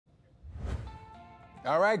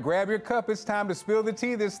All right, grab your cup. It's time to spill the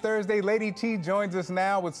tea this Thursday. Lady T joins us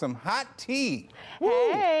now with some hot tea.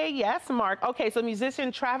 Hey, yes, Mark. Okay, so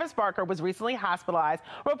musician Travis Barker was recently hospitalized.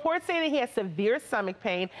 Reports say that he has severe stomach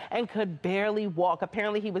pain and could barely walk.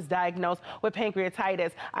 Apparently, he was diagnosed with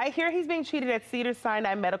pancreatitis. I hear he's being treated at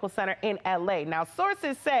Cedars-Sinai Medical Center in LA. Now,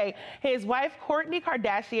 sources say his wife, Kourtney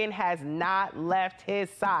Kardashian, has not left his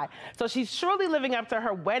side. So she's surely living up to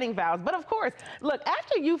her wedding vows. But of course, look,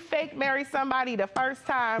 after you fake marry somebody the first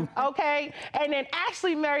time, okay, and then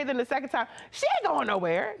actually marry them the second time, she ain't going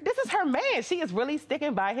nowhere. This is her man. She is really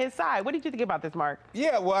sticking by his side. What did you think about this, Mark?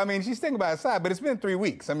 Yeah, well, I mean, she's sticking by his side, but it's been 3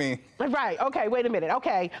 weeks. I mean. Right, okay, wait a minute.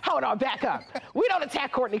 Okay, hold on, back up. We don't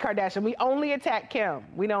attack Kourtney Kardashian. We only attack Kim.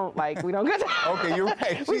 We don't. Okay, you're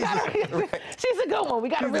right. She's a good one. We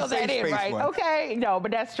got to reel that in, right? One. Okay, no,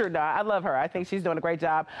 but that's true. No, I love her. I think she's doing a great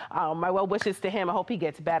job. My well wishes to him. I hope he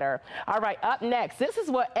gets better. All right, up next, this is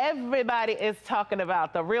what everybody is talking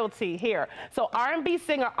about, the real tea here. So R&B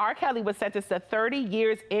singer R. Kelly was sentenced to 30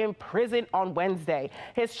 years in prison on Wednesday.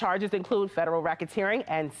 His charges include federal racketeering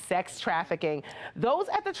and sex trafficking. Those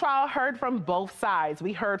at the trial heard from both sides.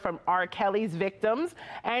 We heard from R. Kelly's victims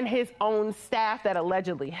and his own staff that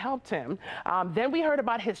allegedly helped him. Then we heard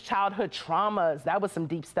about his childhood traumas. That was some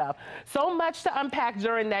deep stuff. So much to unpack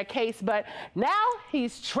during that case, but now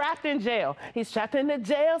he's trapped in jail. He's trapped in the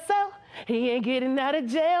jail cell. He ain't getting out of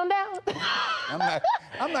jail now.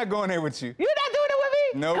 I'm not going there with you. You're not doing it with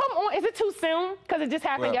me? No. Nope. Come on, is it too soon? Because it just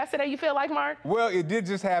happened yesterday, you feel like, Mark? Well, it did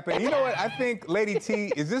just happen. You know what? I think, Lady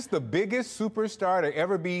T, is this the biggest superstar to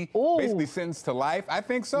ever be basically sentenced to life? I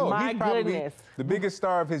think so. My He's probably goodness. The biggest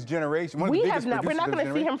star of his generation. We're not going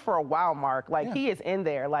to see him for a while, Mark. Like, he is in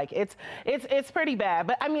there. Like, it's pretty bad.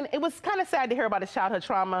 But, I mean, it was kind of sad to hear about his childhood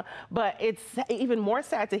trauma, but it's even more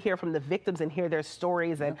sad to hear from the victims and hear their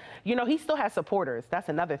stories. And, you know, he still has supporters. That's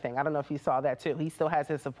another thing. I don't know if you saw that, too. He still has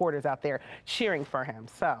his supporters out there cheering for him.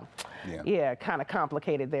 So, yeah, kind of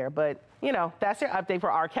complicated there. But, you know, that's your update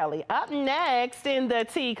for R. Kelly. Up next in the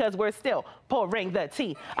tea, because we're still pouring the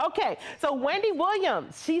tea. Okay, so Wendy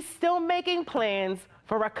Williams, she's still making plans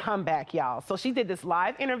for a comeback, y'all. So she did this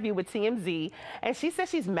live interview with TMZ, and she says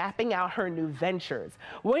she's mapping out her new ventures.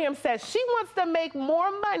 Williams says she wants to make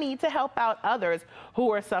more money to help out others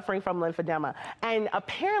who are suffering from lymphedema. And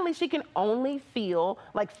apparently she can only feel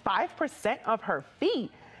like 5% of her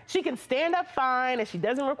feet. She can stand up fine, and she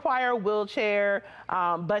doesn't require a wheelchair,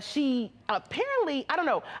 but she apparently, I don't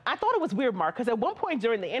know, I thought it was weird, Mark, because at one point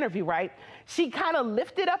during the interview, right, she kind of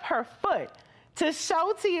lifted up her foot to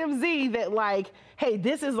show TMZ that, like, hey,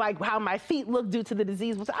 this is like how my feet look due to the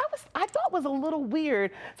disease, which I thought was a little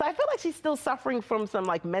weird. So I feel like she's still suffering from some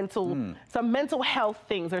like some mental health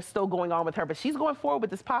things are still going on with her. But she's going forward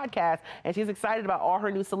with this podcast, and she's excited about all her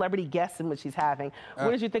new celebrity guests and what she's having.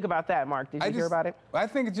 What did you think about that, Mark? Did you hear about it? I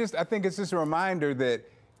think it's just a reminder that,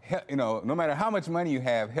 you know, no matter how much money you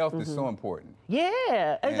have, health is so important.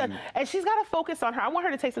 Yeah, and she's got to focus on her. I want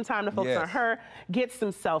her to take some time to focus on her, get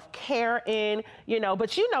some self-care in, you know.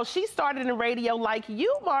 But, you know, she started in radio like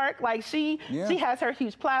you, Mark. Like, she has her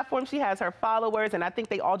huge platform. She has her followers, and I think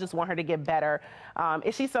they all just want her to get better.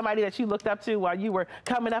 Is she somebody that you looked up to while you were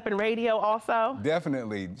coming up in radio also?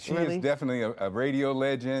 Definitely. She is definitely a radio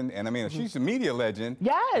legend, and I mean, she's a media legend.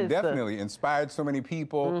 Yes. And definitely inspired so many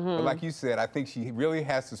people. But like you said, I think she really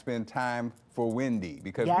has to spend time for Wendy,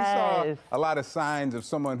 because we saw a lot of signs of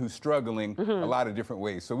someone who's struggling a lot of different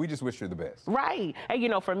ways. So we just wish her the best. Right. And, you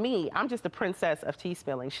know, for me, I'm just the princess of tea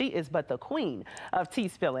spilling. She is but the queen of tea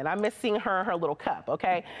spilling. I miss seeing her in her little cup,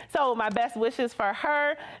 okay? So my best wishes for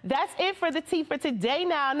her. That's it for the tea for today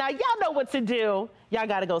now. Now, y'all know what to do. Y'all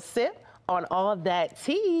got to go sip on all that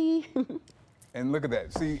tea. And look at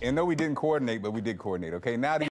that. See, and no, we didn't coordinate, but we did coordinate, okay? Now